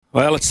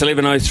Well, it's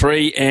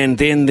 11:03, and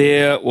then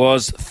there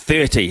was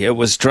 30. It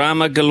was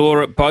drama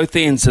galore at both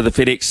ends of the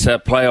FedEx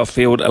playoff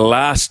field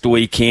last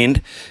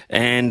weekend,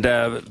 and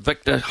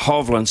Victor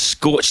Hovland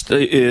scorched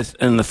the earth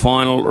in the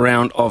final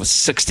round of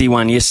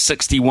 61. Yes,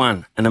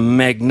 61, and a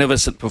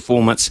magnificent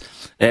performance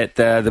at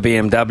the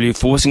BMW,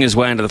 forcing his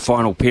way into the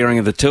final pairing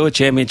of the Tour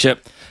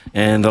Championship,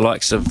 and the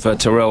likes of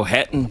Tyrrell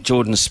Hatton,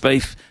 Jordan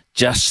Spieth,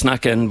 just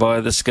snuck in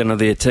by the skin of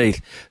their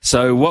teeth.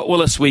 So what will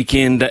this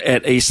weekend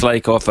at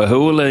Eastlake offer?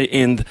 Who will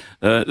end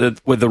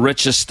with the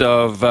richest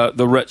of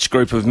the rich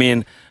group of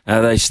men?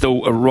 They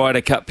still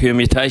Ryder Cup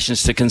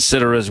permutations to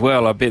consider as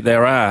well. I bet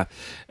there are.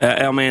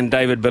 Our man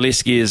David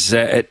Bieleski is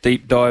at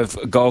Deep Dive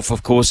Golf,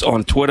 of course,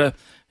 on Twitter.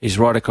 He's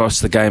right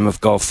across the game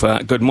of golf.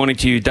 Good morning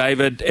to you,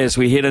 David, as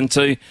we head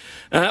into,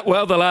 the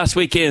last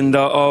weekend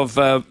of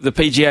the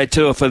PGA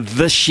Tour for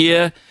this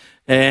year.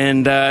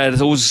 And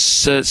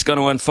it's going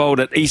to unfold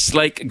at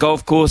Eastlake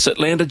Golf Course,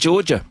 Atlanta,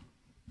 Georgia.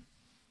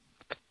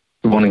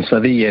 Good morning,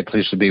 Smithy. Yeah,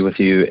 pleasure to be with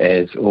you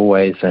as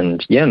always.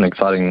 And yeah, an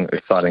exciting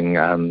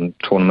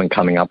tournament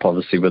coming up,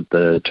 obviously, with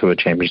the Tour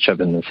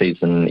Championship and the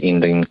season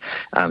ending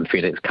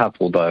FedEx Cup,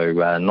 although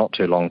not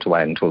too long to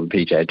wait until the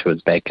PGA Tour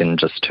is back in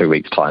just 2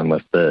 weeks' time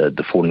with the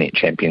Fortinet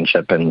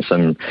Championship and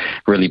some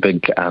really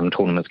big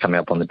tournaments coming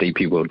up on the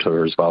DP World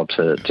Tour as well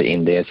to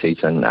end their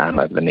season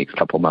over the next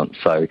couple of months.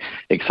 So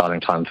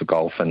exciting time for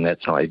golf, and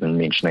that's not even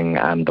mentioning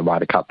the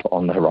Ryder Cup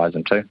on the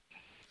horizon too.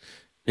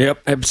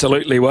 Yep,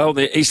 absolutely. Well,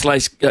 the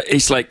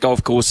Eastlake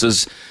Golf Course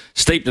is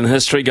steeped in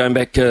history, going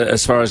back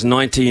as far as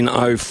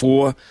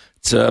 1904.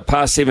 It's a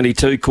par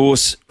 72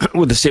 course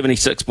with a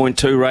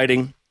 76.2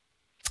 rating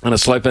and a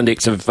slope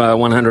index of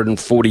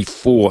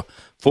 144.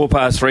 4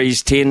 par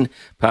 3s, 10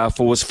 par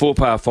 4s, 4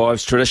 par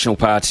 5s, traditional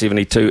par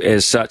 72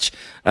 as such.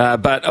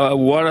 But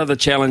what are the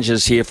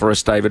challenges here for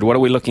us, David? What are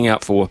we looking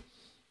out for?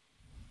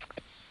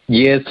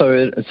 Yeah,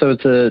 so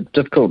it's a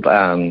difficult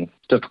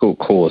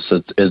course.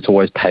 It's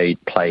always played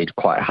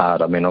quite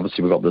hard. I mean,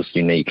 obviously we've got this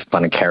unique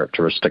kind of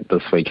characteristic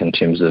this week in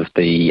terms of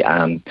the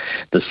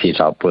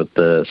setup with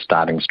the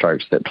starting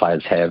strokes that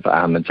players have.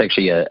 It's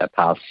actually a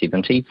par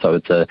 70, so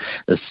it's a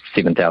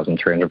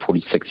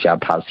 7,346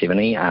 yard par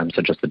 70.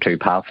 So just the 2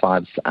 par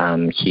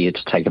 5s here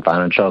to take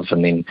advantage of,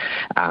 and then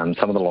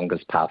some of the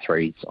longest par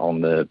 3s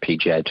on the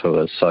PGA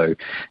Tour. So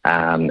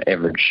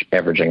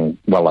averaging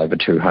well over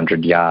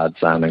 200 yards,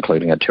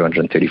 including a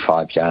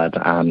 235 yard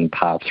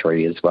par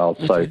 3 as well.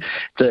 So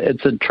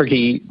it's a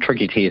tricky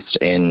test,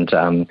 and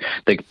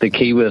the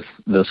key with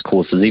this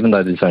course is, even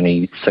though there's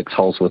only 6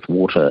 holes with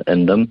water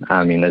in them,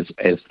 I mean, as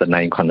the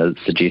name kind of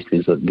suggests,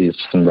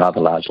 there's some rather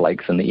large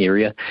lakes in the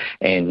area,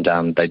 and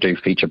they do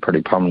feature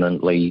pretty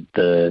prominently.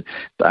 The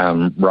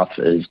rough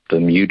is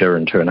Bermuda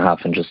and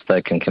 2.5 inches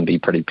thick and can be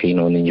pretty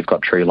penal, and then you've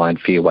got tree-lined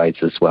fairways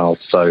as well.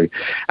 So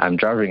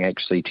driving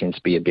actually tends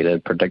to be a better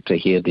predictor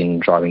here than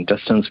driving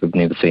distance. We've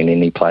never seen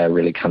any player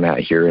really come out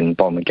here and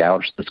bomb a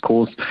gouge this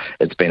course.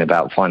 It's been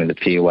about finding the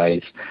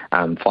fairways,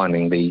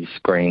 finding these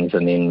greens,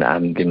 and then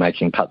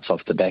making putts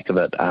off the back of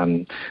it.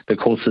 The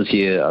courses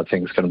here, I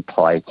think, is going to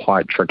play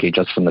quite tricky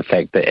just from the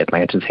fact that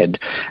Atlanta's had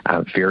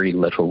very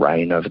little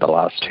rain over the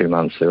last 2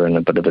 months. They're in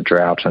a bit of a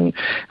drought, and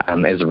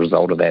as a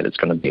result of that, it's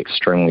going to be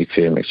extremely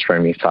firm,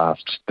 extremely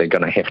fast. They're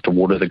going to have to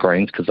water the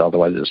greens because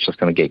otherwise it's just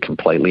going to get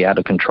completely out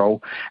of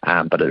control.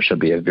 But it should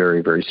be a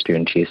very, very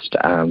stern test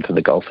for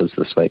the golfers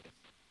this week.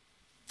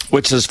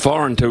 Which is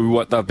foreign to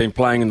what they've been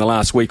playing in the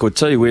last week or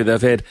two, where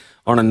they've had,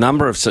 on a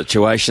number of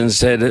situations,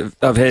 they've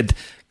had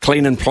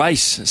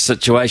clean-in-place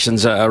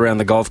situations around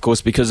the golf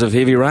course because of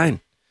heavy rain.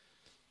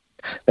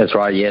 That's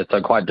right, yeah. So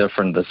quite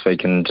different this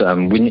week. And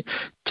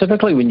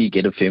typically when you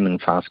get a firm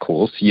and fast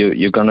course,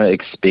 you're going to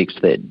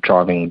expect that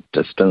driving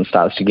distance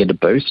starts to get a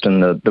boost.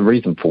 And the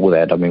reason for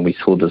that, I mean, we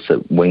saw this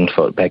at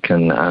Wingfoot back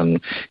in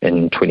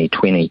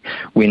 2020.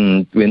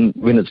 When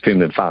it's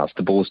firm and fast,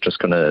 the ball's just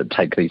going to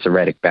take these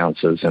erratic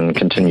bounces and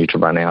continue to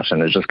run out,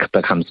 and it just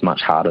becomes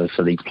much harder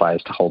for these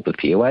players to hold the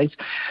fairways.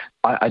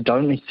 I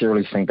don't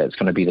necessarily think that's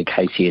going to be the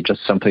case here,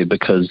 just simply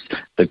because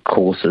the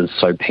course is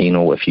so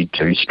penal if you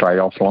do straight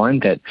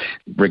offline, that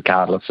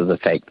regardless of the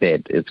fact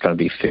that it's going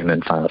to be firm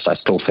and fast, I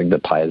still think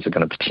that players are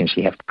going to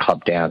potentially have to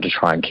club down to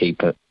try and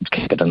keep it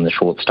in the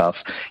short stuff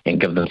and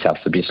give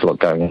themselves the best look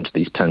going into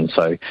these pins.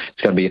 So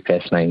it's going to be a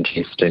fascinating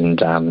test, and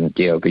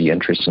it'll be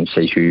interesting to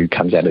see who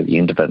comes out at the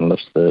end of it and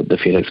lifts the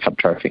FedEx Cup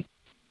trophy.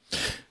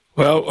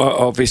 Well,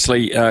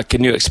 obviously,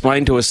 can you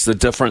explain to us the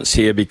difference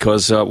here?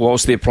 Because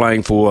whilst they're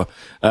playing for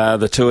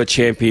the Tour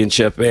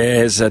Championship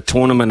as a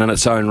tournament in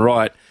its own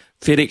right,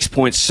 FedEx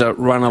points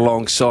run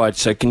alongside.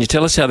 So can you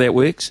tell us how that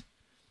works?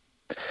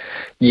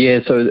 Yeah,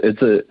 so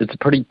it's a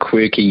pretty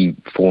quirky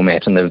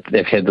format, and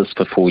they've had this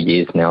for 4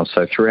 years now.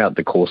 So throughout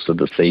the course of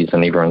the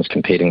season, everyone's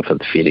competing for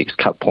the FedEx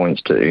Cup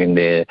points to earn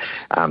their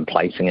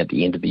placing at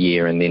the end of the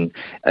year, and then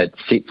it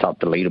sets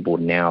up the leaderboard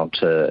now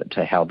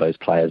to how those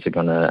players are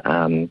going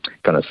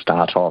to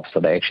start off. So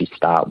they actually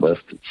start with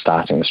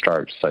starting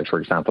strokes. So for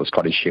example,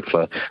 Scotty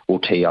Scheffler will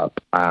tee up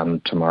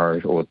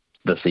tomorrow or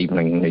this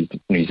evening,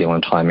 New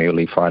Zealand time,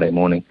 early Friday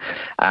morning,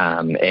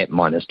 at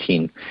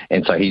 -10.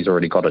 And so he's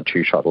already got a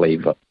 2-shot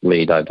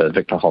lead over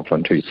Victor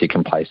Hovland, who's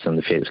second place in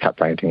the FedEx Cup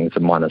rankings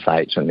at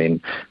 -8, and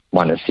then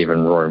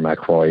 -7 Rory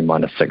McIlroy,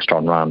 -6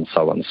 Jon Rahm,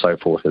 so on and so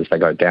forth as they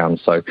go down.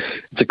 So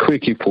it's a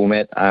quirky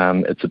format.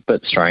 It's a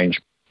bit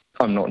strange.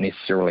 I'm not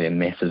necessarily a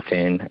massive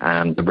fan.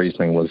 The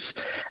reasoning was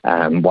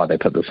why they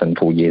put this in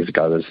 4 years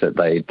ago is that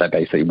they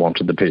basically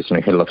wanted the person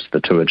who lifts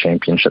the Tour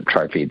Championship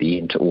trophy at the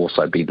end to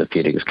also be the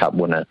FedEx Cup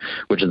winner,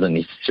 which isn't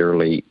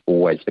necessarily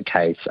always the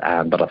case.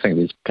 But I think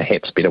there's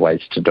perhaps better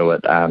ways to do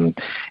it.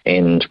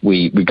 And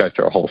we go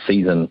through a whole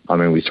season. I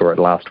mean, we saw it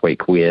last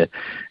week where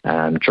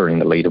during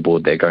the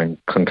leaderboard they're going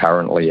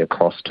concurrently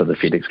across to the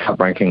FedEx Cup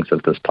rankings.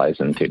 If this plays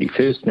in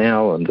 31st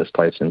now and this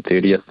plays in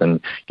 30th,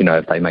 and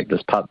if they make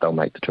this putt, they'll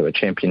make the Tour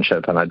Championship.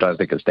 And I don't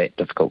think it's that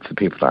difficult for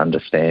people to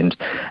understand,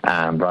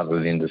 rather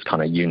than this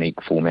kind of unique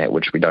format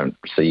which we don't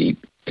see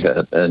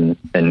in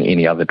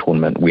any other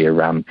tournament where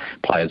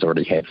players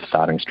already have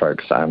starting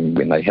strokes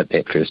when they hit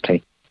that first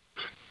tee.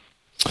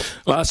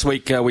 Last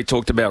week we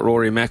talked about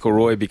Rory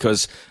McIlroy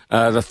because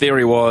the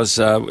theory was,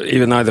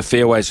 even though the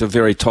fairways were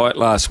very tight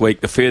last week,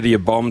 the further you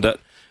bombed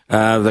it,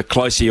 the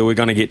closer you were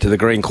going to get to the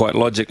green quite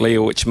logically,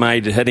 which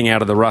made hitting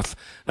out of the rough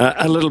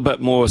a little bit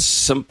more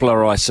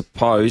simpler, I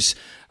suppose.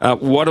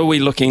 What are we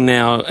looking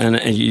now? And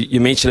you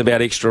mentioned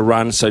about extra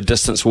runs, so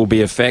distance will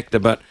be a factor,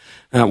 but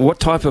what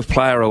type of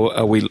player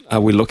are we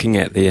looking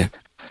at there?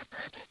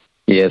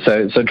 Yeah,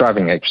 so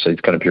driving actually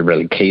is going to be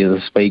really key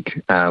this week.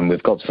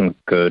 We've got some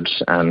good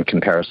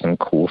comparison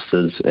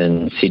courses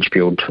in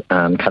Sedgefield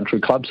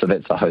Country Club, so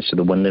that's the host of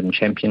the Wyndham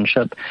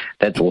Championship.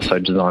 That's also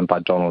designed by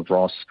Donald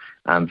Ross.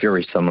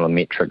 Very similar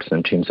metrics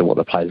in terms of what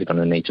the players are going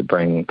to need to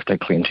bring,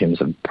 particularly in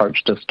terms of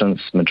approach distance.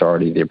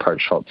 Majority of the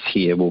approach shots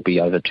here will be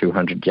over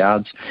 200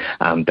 yards.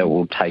 That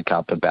will take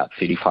up about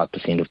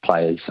 35% of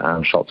players'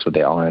 shots with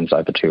their irons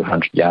over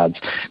 200 yards.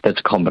 That's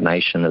a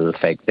combination of the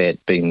fact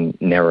that being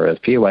narrower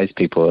fairways,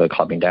 people are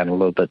clubbing down a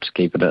little bit to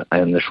keep it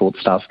in the short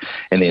stuff,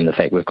 and then the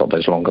fact we've got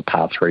those longer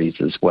par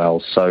threes as well.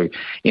 So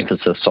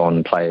emphasis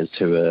on players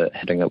who are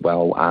hitting it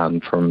well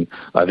from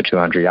over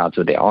 200 yards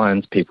with their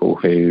irons, people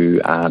who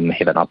have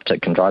an uptick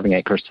in driving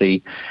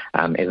accuracy.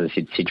 As I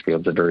said,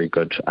 Sedgefield's a very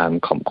good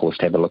comp course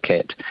to have a look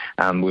at.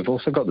 We've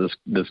also got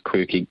this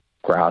quirky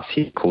grass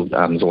here called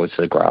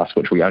Zoysia grass,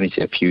 which we only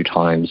see a few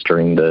times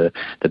during the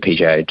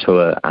PGA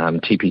Tour.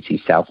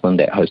 TPC Southland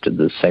that hosted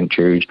the St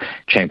Jude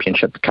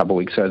Championship a couple of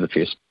weeks ago, the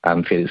first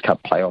FedEx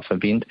Cup playoff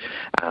event,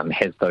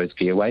 has those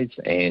fairways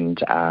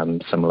and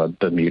similar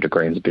Bermuda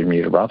greens,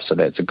 Bermuda rough, so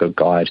that's a good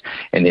guide.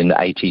 And then the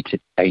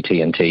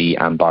AT&T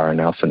Byron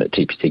Nelson at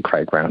TPC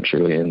Craiground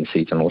earlier in the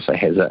season also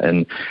has it,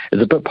 and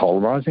it's a bit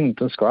polarising,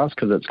 this grass,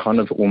 because it's kind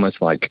of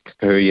almost like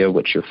Courier,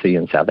 which you'll see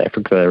in South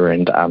Africa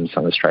and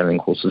some Australian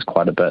courses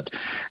quite a bit,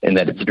 in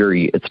that it's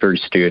very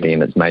sturdy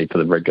and it's made for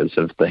the rigours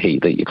of the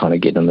heat that you kind of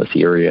get in this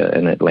area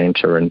in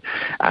Atlanta.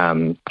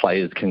 And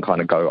players can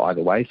kind of go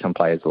either way. Some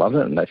players love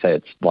it and they say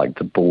it's like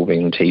the ball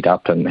being teed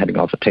up and heading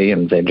off a tee,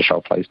 and Xander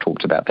Schauffele's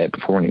talked about that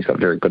before and he's got a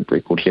very good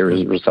record here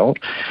as a result.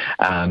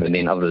 And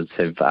then others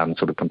have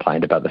sort of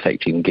complained about the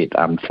fact you can get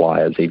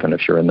flyers even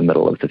if you're in the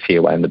middle of the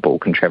fairway and the ball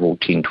can travel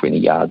 10, 20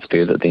 yards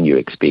further than you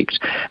expect,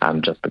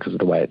 just because of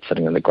the way it's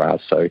sitting in the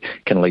grass. So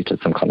can lead to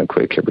some kind of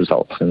quirky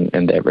results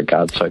in that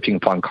regard. So if you can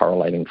find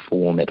correlating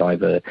form at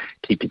either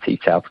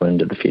TPC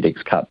Southland or the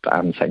FedEx Cup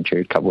St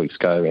Jude a couple of weeks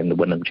ago and the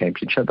Wyndham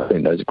Championship, I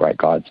think those are great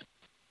guides.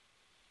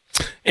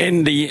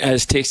 Andy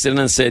has texted in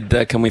and said,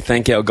 can we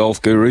thank our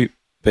golf guru,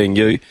 being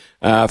you,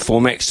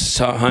 for Max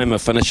Homer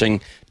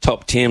finishing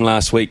top 10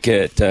 last week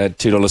at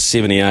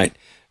 $2.78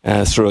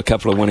 through a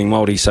couple of winning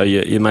multis. So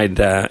you made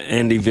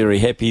Andy very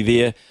happy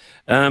there.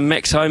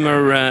 Max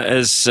Homer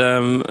is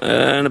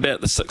in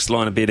about the sixth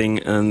line of betting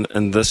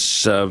in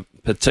this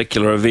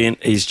particular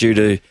event. He's due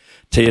to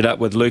tee it up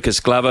with Lucas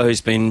Glover,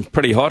 who's been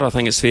pretty hot, I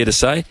think it's fair to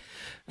say.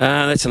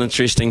 That's an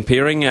interesting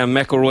pairing.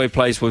 McIlroy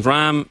plays with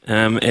Rahm.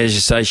 As you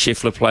say,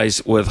 Scheffler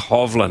plays with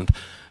Hovland.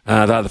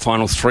 They're the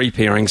final three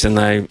pairings, and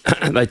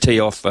they tee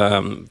off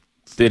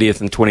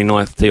 30th and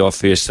 29th, tee off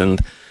first. And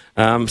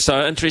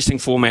so interesting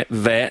format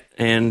that.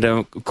 And,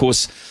 of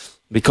course,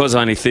 because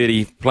only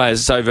 30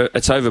 players,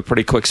 it's over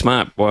pretty quick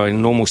smart by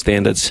normal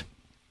standards.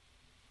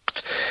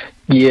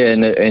 Yeah,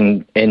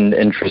 and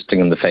interesting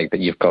in the fact that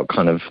you've got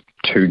kind of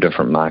two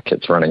different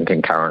markets running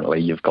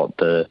concurrently. You've got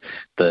the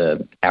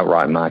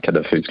outright market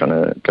of who's going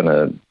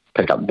to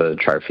pick up the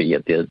trophy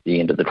at the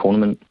end of the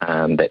tournament.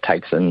 That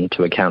takes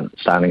into account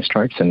starting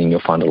strokes, and then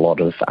you'll find a lot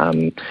of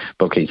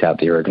bookies out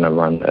there are going to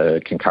run a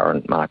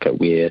concurrent market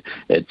where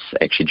it's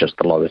actually just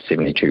the lowest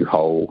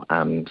 72-hole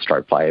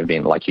stroke play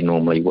event like you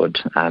normally would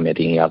at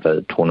any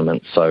other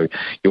tournament. So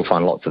you'll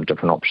find lots of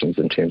different options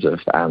in terms of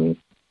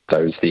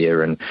those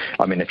there. And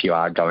I mean, if you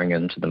are going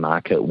into the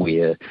market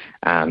where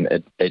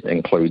it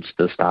includes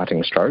the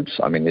starting strokes,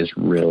 I mean, there's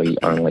really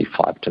only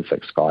 5 to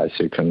 6 guys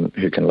who can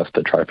lift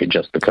the trophy,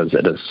 just because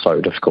it is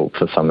so difficult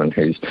for someone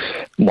who's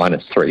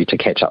 -3 to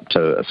catch up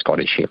to a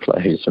Scotty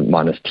Scheffler who's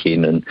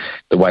 -10. And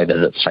the way that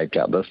it's shaped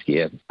out this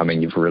year, I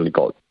mean, you've really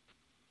got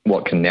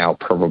what can now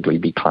probably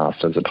be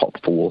classed as a top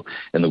four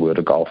in the world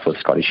of golf with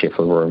Scotty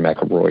Scheffler, Rory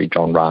McIlroy,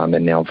 John Rahm,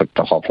 and now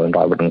Victor Hovland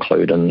I would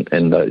include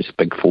in those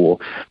big four,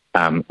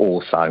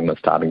 all starting with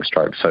starting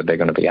strokes. So they're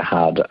going to be a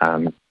hard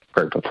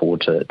group of four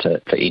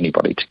for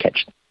anybody to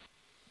catch.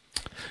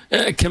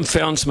 It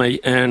confounds me,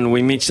 and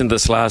we mentioned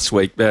this last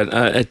week, but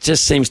it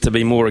just seems to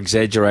be more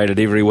exaggerated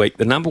every week.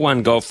 The number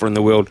one golfer in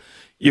the world,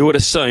 you would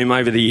assume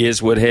over the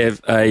years, would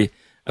have a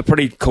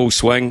pretty cool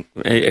swing,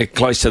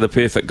 close to the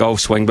perfect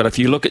golf swing. But if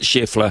you look at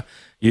Scheffler,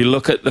 you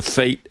look at the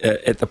feet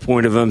at the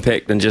point of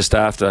impact and just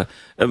after,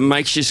 it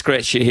makes you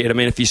scratch your head. I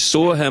mean, if you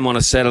saw him on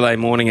a Saturday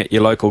morning at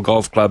your local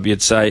golf club,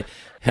 you'd say,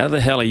 how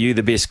the hell are you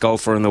the best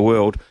golfer in the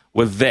world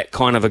with that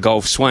kind of a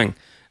golf swing?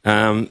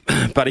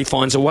 But he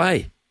finds a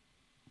way.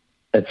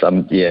 It's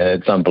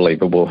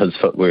unbelievable. His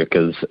footwork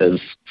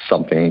is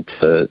something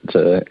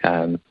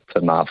to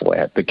marvel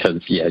at,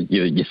 because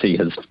you see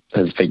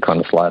his feet kind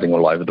of sliding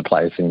all over the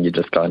place, and you're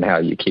just going, how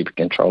are you keeping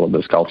control of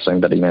this golf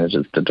swing? But he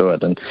manages to do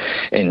it,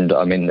 and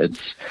I mean,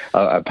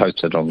 I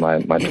posted on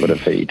my Twitter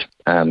feed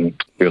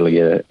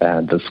earlier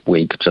this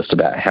week just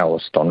about how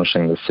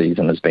astonishing this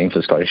season has been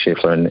for Scotty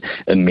Scheffler, and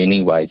in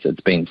many ways it's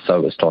been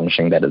so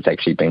astonishing that it's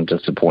actually been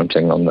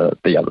disappointing on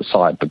the other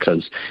side,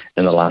 because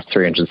in the last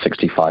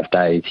 365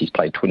 days he's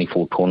played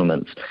 24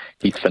 tournaments.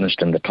 He's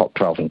finished in the top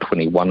 12 in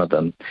 21 of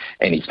them,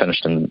 and he's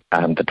finished in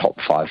the top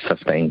 5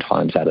 15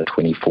 times out of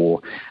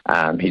 24.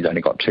 He's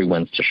only got 2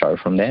 wins to show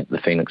from that, the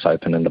Phoenix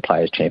Open and the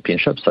Players'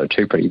 Championship, so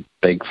 2 pretty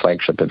big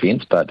flagship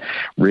events. But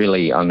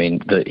really, I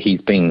mean,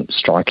 he's been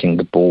striking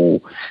the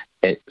ball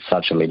at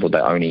such a level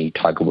that only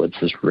Tiger Woods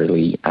has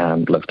really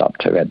lived up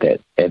to at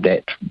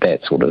that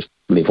sort of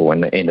level,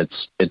 and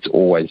it's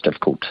always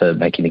difficult to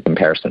make any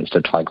comparisons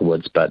to Tiger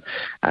Woods, but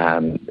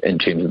in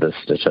terms of the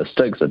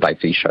statistics, it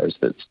basically shows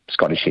that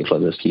Scotty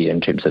Scheffler this year, in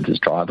terms of his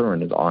driver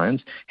and his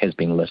irons, has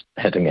been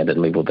hitting at a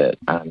level that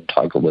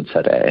Tiger Woods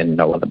hit at, and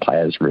no other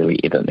players really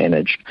ever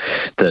managed.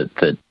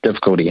 The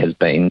difficulty has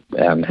been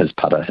his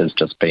putter has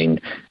just been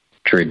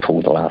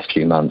dreadful the last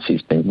few months.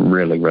 He's been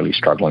really, really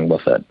struggling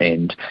with it,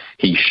 and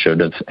he should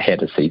have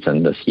had a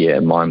season this year,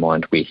 in my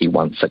mind, where he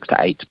won 6 to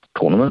 8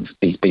 tournaments.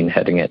 He's been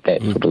hitting at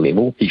that sort of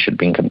level. He should have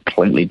been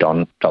completely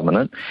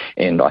dominant,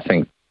 and I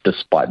think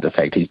despite the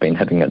fact he's been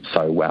hitting it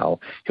so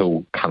well,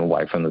 he'll come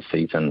away from the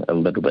season a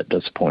little bit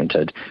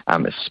disappointed,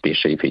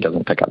 especially if he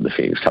doesn't pick up the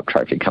FedEx Cup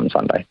trophy come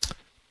Sunday.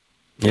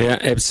 Yeah,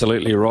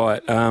 absolutely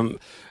right.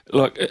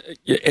 Look,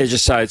 as you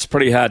say, it's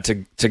pretty hard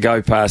to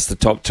go past the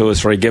top 2 or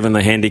 3 given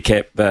the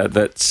handicap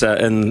that's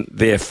in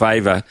their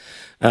favour.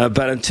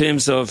 But in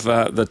terms of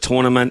the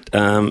tournament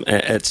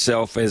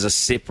itself as a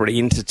separate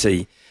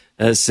entity,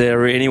 is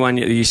there anyone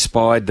you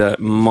spied that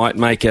might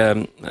make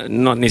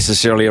not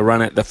necessarily a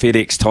run at the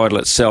FedEx title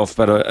itself,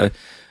 but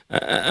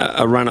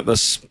a run at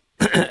this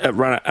a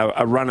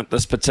run at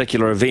this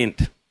particular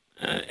event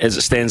as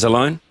it stands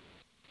alone?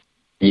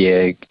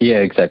 Yeah,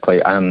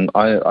 exactly.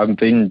 I've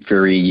been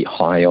very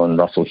high on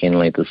Russell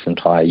Henley this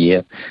entire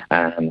year.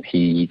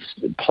 He's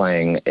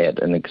playing at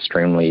an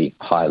extremely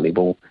high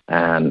level,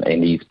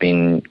 and he's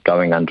been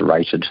going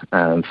underrated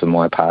for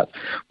my part.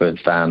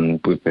 We've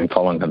been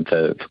following him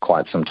for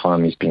quite some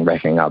time. He's been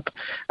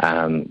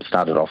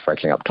started off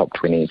racking up top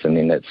 20s, and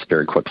then that's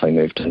very quickly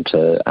moved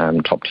into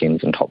top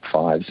 10s and top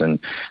 5s. And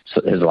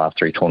so his last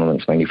 3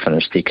 tournaments, when he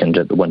finished second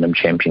at the Wyndham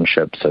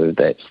Championship, so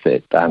that's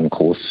that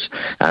course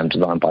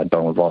designed by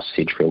Donald Ross,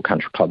 Sedgefield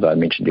Country Club that I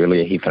mentioned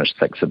earlier. He finished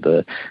 6th at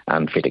the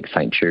FedEx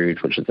St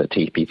Jude, which is the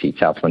TPC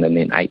Southland, and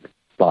then 8th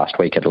last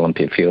week at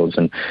Olympia Fields.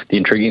 And the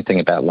intriguing thing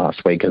about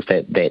last week is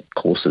that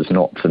course is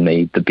not, for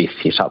me, the best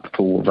setup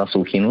for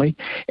Russell Henley,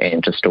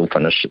 and to still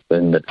finish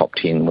in the top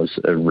 10 was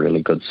a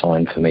really good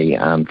sign for me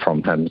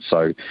from him.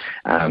 So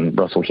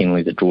Russell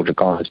Henley, the Georgia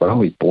guy as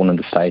well, he's born in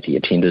the state, he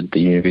attended the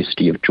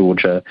University of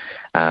Georgia,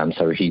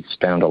 so he's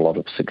found a lot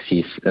of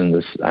success in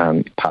this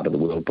part of the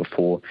world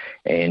before,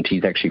 and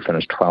he's actually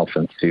finished 12th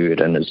and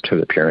 3rd in his 2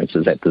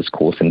 appearances at this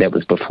course, and that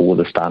was before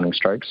the starting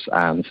strokes,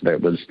 so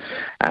that was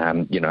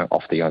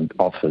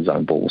off his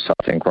own ball. So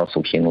I think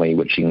Russell Henley,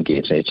 which you can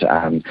get at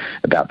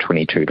about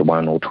 22 to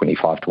 1 or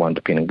 25 to 1,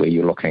 depending where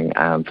you're looking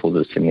for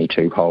the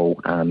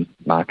 72-hole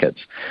markets,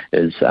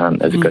 is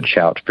a good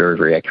shout. Very,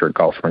 very accurate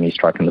golfer, and he's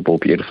striking the ball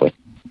beautifully.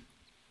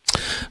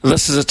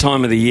 This is a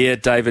time of the year,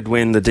 David,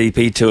 when the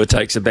DP Tour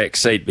takes a back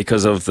seat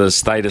because of the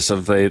status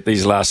of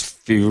these last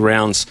few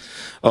rounds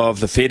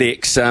of the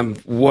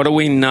FedEx. What are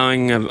we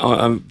knowing?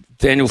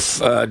 Daniel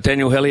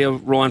Hillier,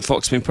 Ryan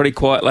Fox been pretty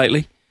quiet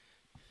lately?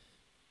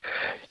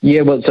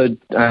 Yeah, well, so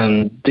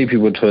DP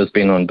World Tour has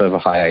been on a bit of a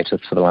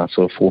hiatus for the last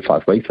sort of 4 or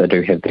 5 weeks. They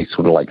do have these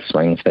sort of like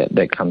swings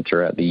that come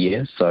throughout the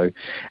year. So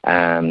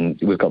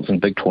we've got some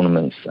big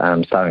tournaments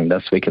starting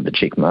this week at the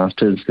Czech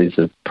Masters. There's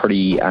a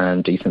pretty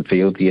decent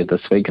field here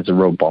this week. It's a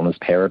real bomber's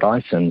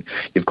paradise, and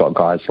you've got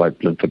guys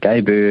like Ludwig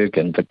Aberg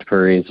and Victor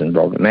Perez and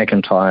Robert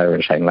McIntyre,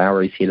 and Shane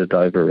Lowry's headed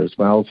over as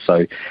well.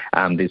 So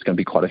there's going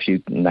to be quite a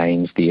few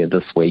names there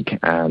this week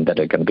that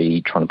are going to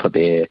be trying to put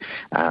their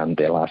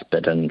last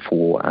bid in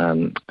for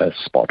a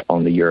spot spot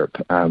on the Europe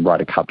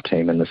Ryder Cup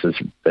team, and this is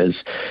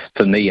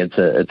for me, it's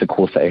a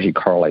course that actually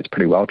correlates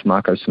pretty well to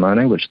Marco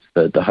Simone, which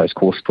is the host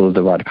course for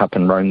the Ryder Cup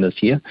in Rome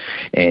this year,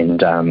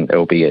 and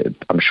it'll be,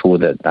 I'm sure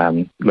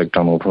that Luke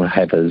Donald will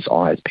have his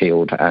eyes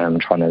peeled,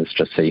 trying to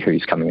just see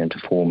who's coming into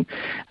form.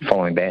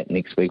 Following that,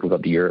 next week we've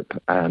got the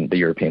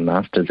European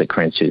Masters at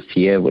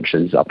Crans-sur-Sierre, which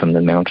is up in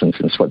the mountains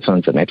in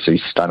Switzerland. It's an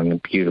absolutely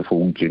stunning,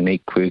 beautiful,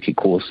 unique, quirky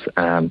course,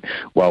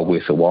 well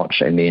worth a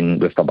watch. And then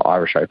we've got the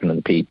Irish Open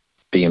and the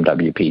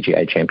BMW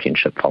PGA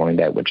Championship following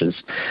that, which is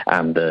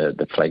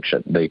the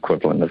flagship, the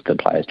equivalent of the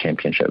Players'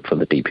 Championship for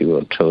the DP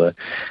World Tour.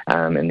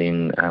 And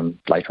then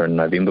later in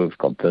November, we've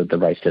got the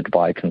race to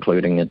Dubai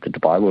concluding at the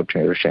Dubai World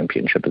Tour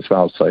Championship as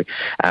well. So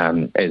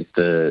as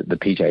the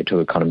PGA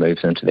Tour kind of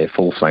moves into their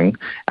full swing,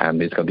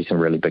 there's going to be some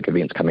really big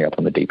events coming up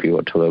on the DP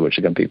World Tour, which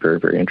are going to be very,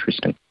 very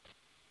interesting.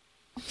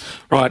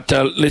 Right,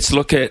 let's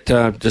look at,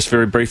 just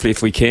very briefly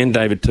if we can,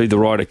 David, to the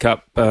Ryder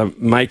Cup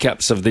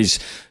makeups of these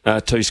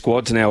two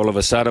squads now. All of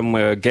a sudden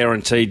we're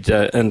guaranteed,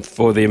 and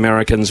for the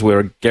Americans,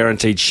 we're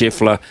guaranteed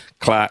Scheffler,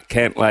 Clark,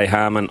 Cantlay,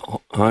 Harman,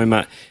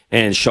 Homer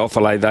and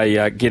Schauffele.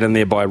 They get in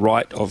there by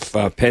right of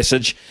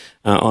passage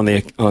on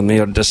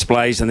their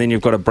displays, and then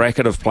you've got a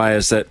bracket of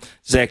players that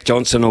Zach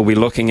Johnson will be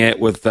looking at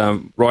with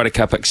Ryder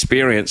Cup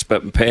experience,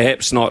 but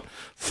perhaps not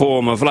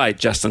form of late.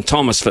 Justin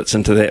Thomas fits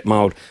into that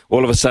mould.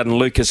 All of a sudden,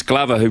 Lucas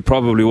Glover, who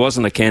probably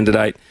wasn't a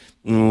candidate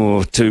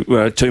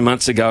 2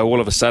 months ago, all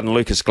of a sudden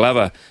Lucas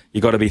Glover,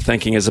 you've got to be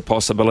thinking as a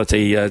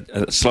possibility,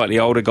 a slightly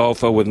older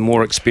golfer with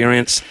more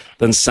experience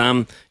than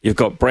some. You've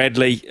got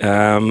Bradley,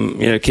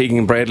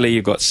 Keegan Bradley,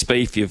 you've got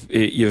Spieth,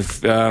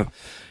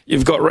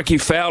 you've got Ricky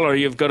Fowler,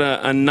 you've got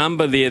a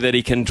number there that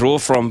he can draw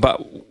from, but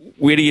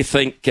where do you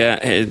think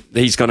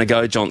he's going to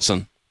go,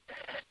 Johnson?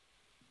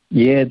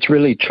 Yeah, it's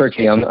really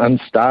tricky. I'm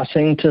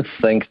starting to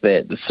think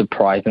that,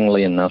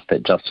 surprisingly enough,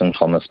 that Justin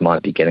Thomas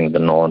might be getting the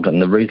nod. And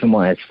the reason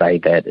why I say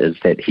that is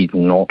that he's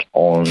not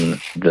on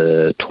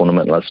the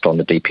tournament list on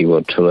the DP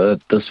World Tour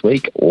this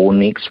week or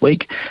next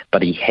week,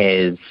 but he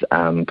has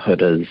put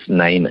his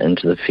name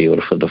into the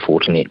field for the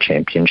Fortinet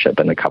Championship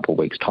in a couple of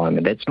weeks' time.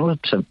 And that's not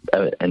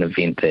an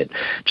event that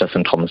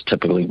Justin Thomas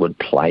typically would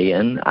play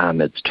in.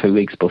 It's 2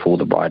 weeks before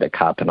the Ryder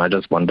Cup, and I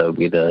just wonder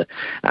whether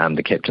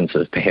the captains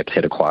have perhaps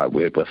had a quiet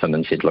word with him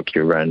and said, look,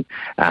 you're in,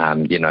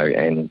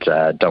 and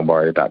don't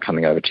worry about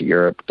coming over to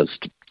Europe.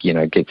 Just,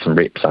 get some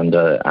reps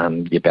under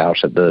your belt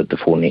at the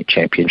Fortinet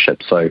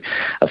Championship. So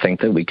I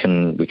think that we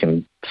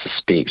can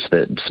suspect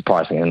that,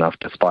 surprisingly enough,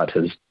 despite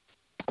his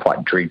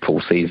quite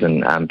dreadful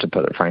season, to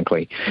put it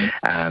frankly,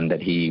 that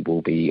he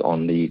will be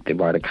on the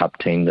Ryder Cup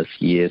team this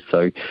year.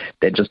 So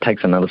that just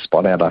takes another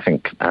spot out. I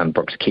think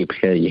Brooks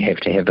Koepka, you have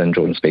to have in.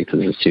 Jordan Spieth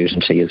is a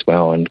certainty as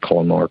well, and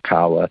Colin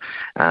Morikawa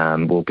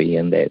will be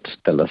in the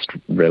list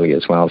really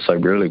as well. So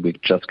really we're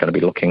just going to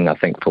be looking, I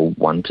think, for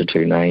 1 to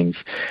 2 names.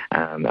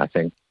 I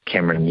think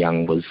Cameron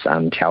Young was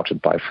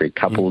touted by Fred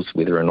Couples.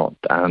 Whether or not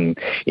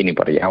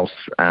anybody else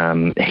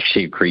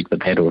actually agreed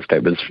with that, or if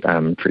that was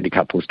Freddie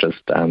Couples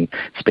just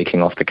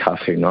speaking off the cuff,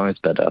 who knows?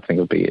 But I think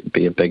it would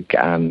be a big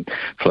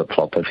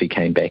flip-flop if he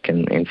came back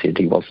and said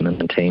he wasn't in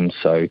the team.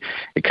 So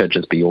it could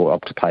just be all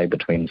up to play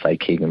between, say,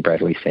 Keegan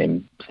Bradley,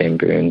 Sam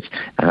Burns.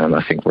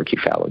 I think Ricky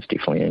Fowler is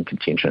definitely in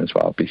contention as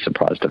well. I'd be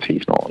surprised if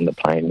he's not on the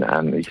plane.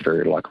 He's a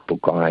very likeable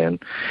guy.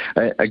 And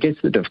I guess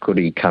the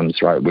difficulty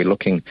comes, right, we're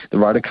looking, the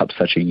Ryder Cup's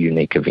such a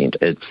unique event.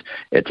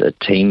 It's a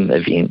team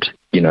event,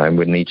 and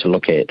we need to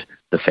look at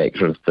the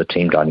fact of the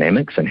team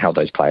dynamics and how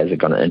those players are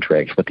going to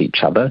interact with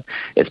each other.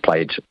 It's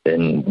played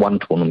in one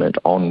tournament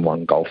on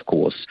one golf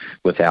course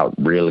without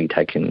really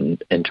taking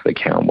into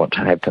account what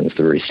happens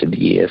the rest of the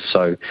year.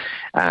 So,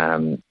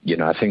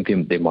 I think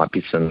there might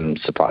be some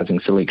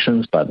surprising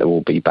selections, but it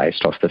will be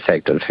based off the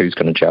fact of who's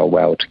going to gel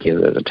well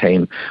together as a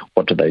team,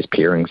 what do those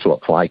pairings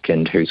look like,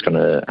 and who's going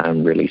to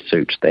really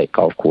suit that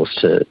golf course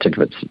to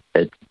give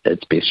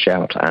its best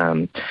shout.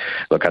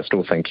 Look, I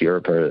still think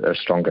Europe are a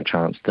stronger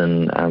chance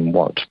than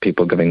what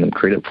people are giving them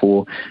credit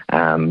for.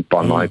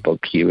 By my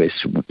book,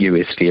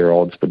 US fair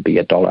odds would be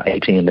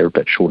 $1.80, and they're a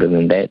bit shorter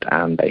than that.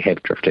 They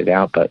have drifted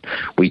out, but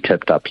we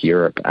tipped up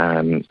Europe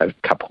a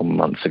couple of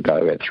months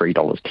ago at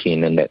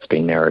 $3.10, and that's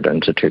been narrowed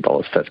into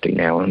 $2.50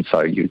 now. And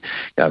so you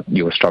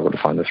will struggle to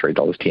find the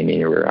 $3.10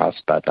 anywhere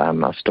else. But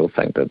I still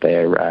think that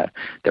they're a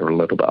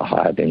little bit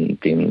higher than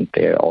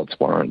their odds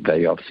warrant.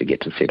 They obviously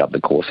get to set up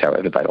the course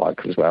however they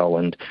like as well.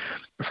 And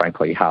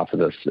frankly, half of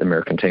this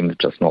American team has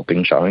just not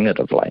been showing it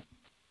of late.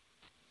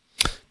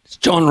 Does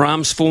John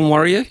Rahm's form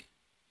worry you?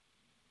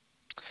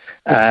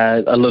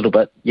 A little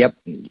bit, yep.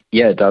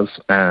 Yeah, it does.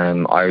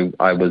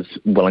 I was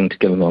willing to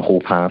give him a hall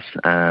pass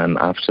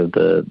after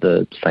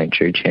the St.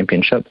 Jude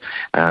Championship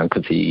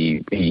because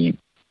he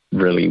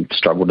really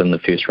struggled in the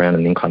first round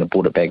and then kind of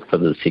brought it back for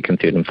the second,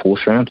 third and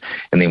fourth round.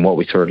 And then what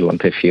we saw at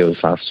Olympia Fields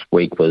last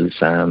week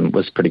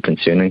was pretty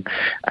concerning.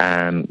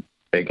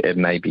 It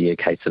may be a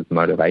case of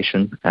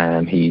motivation.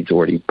 He's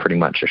already pretty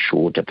much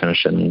assured to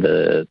finish in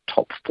the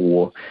top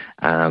 4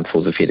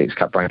 for the FedEx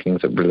Cup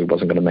rankings. It really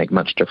wasn't going to make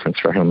much difference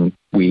for him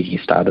where he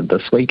started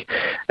this week.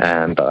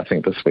 But I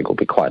think this week will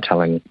be quite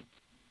telling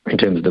in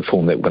terms of the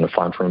form that we're going to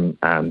find from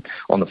him.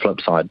 On the flip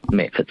side,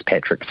 Matt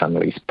Fitzpatrick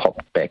suddenly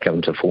popped back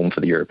into form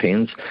for the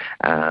Europeans,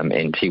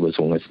 and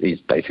he's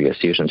basically a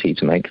certainty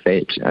to make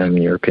that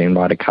European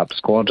Ryder Cup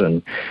squad,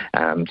 and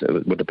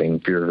it would have been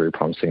very, very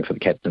promising for the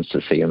captains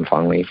to see him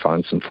finally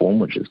find some form,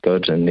 which is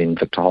good. And then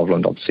Victor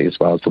Hovland, obviously, as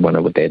well as the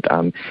winner with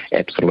that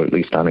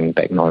absolutely stunning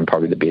back nine,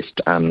 probably the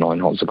best 9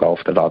 holes of golf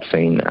that I've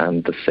seen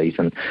this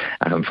season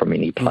from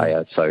any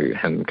player. So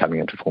him coming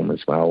into form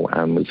as well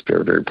was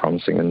very, very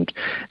promising. And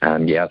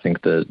I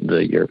think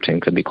the Europe team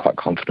could be quite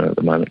confident at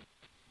the moment.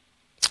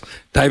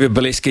 David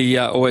Bieleski,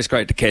 always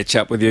great to catch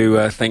up with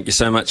you. Thank you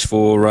so much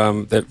for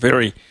that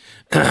very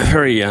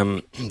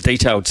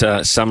detailed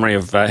summary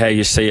of how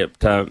you see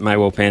it may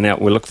well pan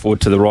out. We look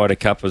forward to the Ryder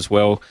Cup as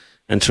well.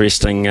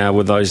 Interesting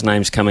with those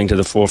names coming to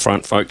the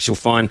forefront, folks. You'll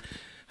find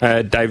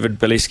David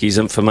Bieleski's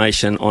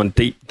information on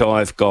Deep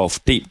Dive Golf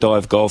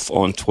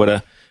on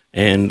Twitter.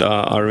 And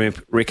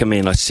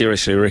I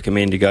seriously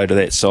recommend you go to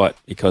that site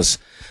because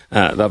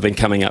they've been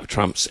coming up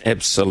trumps,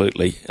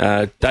 absolutely.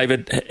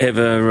 David, have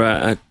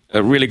a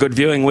really good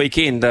viewing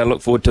weekend.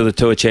 Look forward to the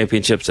Tour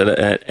Championships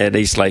at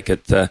Eastlake.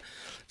 It's going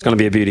to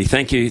be a beauty.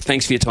 Thank you.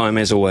 Thanks for your time,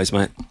 as always,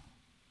 mate.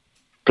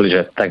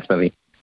 Pleasure. Thanks, Billy.